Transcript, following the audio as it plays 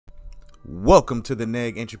Welcome to the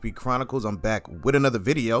Neg Entropy Chronicles. I'm back with another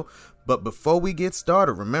video, but before we get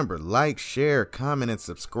started, remember, like, share, comment, and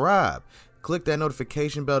subscribe. Click that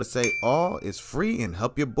notification bell to say all is free and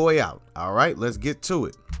help your boy out. All right, let's get to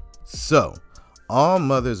it. So, all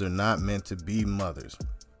mothers are not meant to be mothers.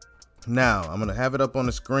 Now, I'm going to have it up on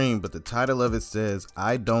the screen, but the title of it says,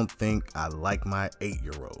 I don't think I like my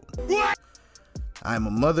 8-year-old. I'm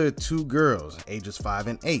a mother of 2 girls, ages 5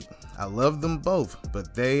 and 8. I love them both,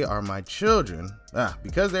 but they are my children.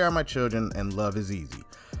 Because they are my children and love is easy.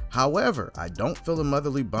 However, I don't feel a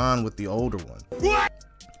motherly bond with the older one.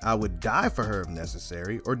 I would die for her if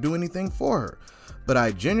necessary or do anything for her, but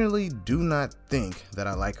I genuinely do not think that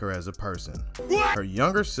I like her as a person. Her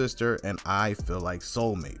younger sister and I feel like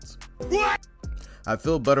soulmates. I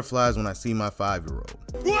feel butterflies when I see my 5-year-old.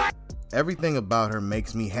 Everything about her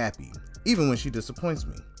makes me happy, even when she disappoints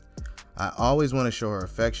me. I always want to show her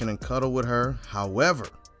affection and cuddle with her. However,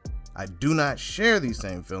 I do not share these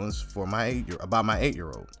same feelings for about my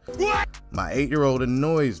 8-year-old. My 8-year-old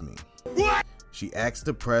annoys me. She acts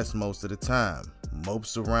depressed most of the time,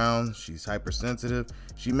 mopes around, she's hypersensitive.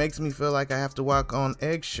 She makes me feel like I have to walk on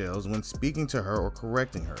eggshells when speaking to her or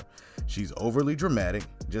correcting her. She's overly dramatic,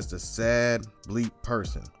 just a sad, bleak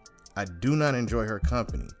person. I do not enjoy her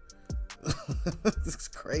company. This is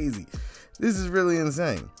crazy. This is really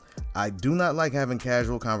insane. I do not like having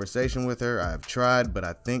casual conversation with her. I have tried, but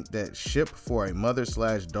I think that ship for a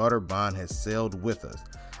mother/daughter bond has sailed with us.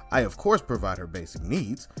 I of course provide her basic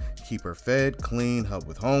needs, keep her fed, clean, help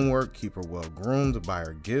with homework, keep her well groomed, buy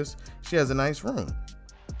her gifts. She has a nice room.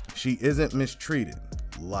 She isn't mistreated.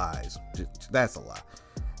 Lies. That's a lie.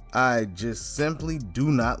 I just simply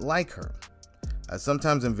do not like her. I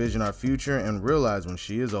sometimes envision our future and realize when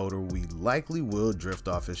she is older, we likely will drift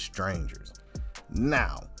off as strangers.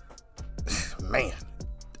 Now, man,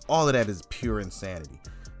 all of that is pure insanity.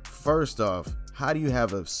 First off, how do you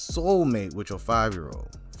have a soulmate with your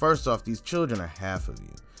 5-year-old? First off, these children are half of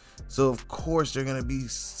you. So of course they're gonna be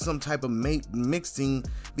some type of mate mixing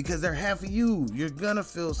because they're half of you. You're gonna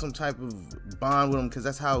feel some type of bond with them because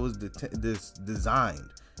that's how it was designed.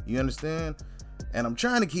 You understand? And I'm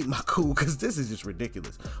trying to keep my cool because this is just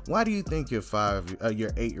ridiculous. Why do you think your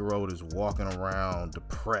 8-year-old is walking around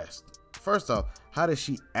depressed? First off, how does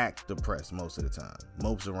she act depressed most of the time?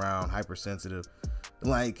 Mopes around, hypersensitive.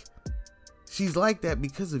 Like, she's like that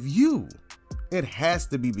because of you. It has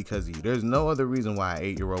to be because of you. There's no other reason why an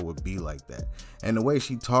 8-year-old would be like that. And the way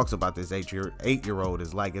she talks about this 8-year-old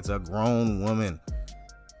is like it's a grown woman.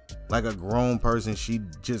 Like a grown person she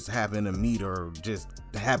just happened to meet or just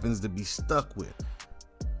happens to be stuck with.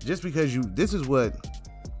 Just because this is what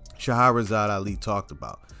Shahrazad Ali talked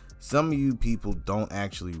about. Some of you people don't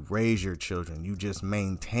actually raise your children. You just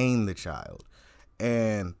maintain the child.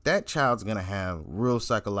 And that child's going to have real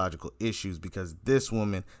psychological issues because this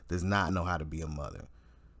woman does not know how to be a mother.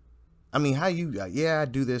 I mean, I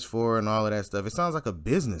do this for her and all of that stuff. It sounds like a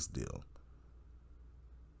business deal.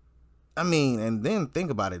 I mean, and then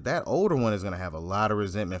think about it. That older one is going to have a lot of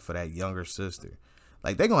resentment for that younger sister.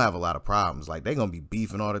 Like, they're going to have a lot of problems. Like, they're going to be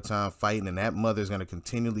beefing all the time, fighting, and that mother's going to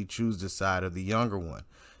continually choose the side of the younger one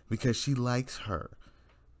because she likes her.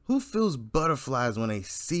 Who feels butterflies when they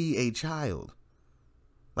see a child?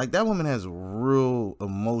 Like, that woman has real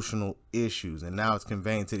emotional issues, and now it's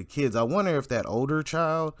conveying to the kids. I wonder if that older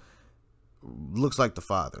child looks like the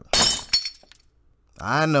father.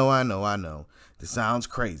 I know. This sounds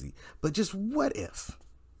crazy, but just what if?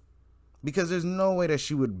 Because there's no way that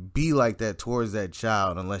she would be like that towards that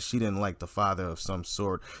child unless she didn't like the father of some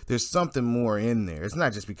sort. There's something more in there. It's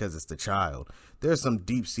not just because it's the child. There's some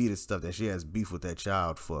deep-seated stuff that she has beef with that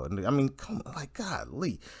child for. I mean, come on, like,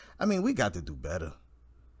 golly. I mean, we got to do better.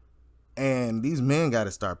 And these men got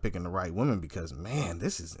to start picking the right women because, man,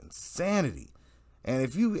 this is insanity. And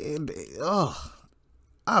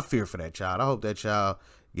I fear for that child. I hope that child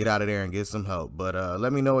get out of there and get some help. But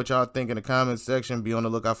let me know what y'all think in the comments section. Be on the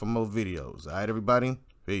lookout for more videos. All right, everybody?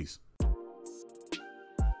 Peace.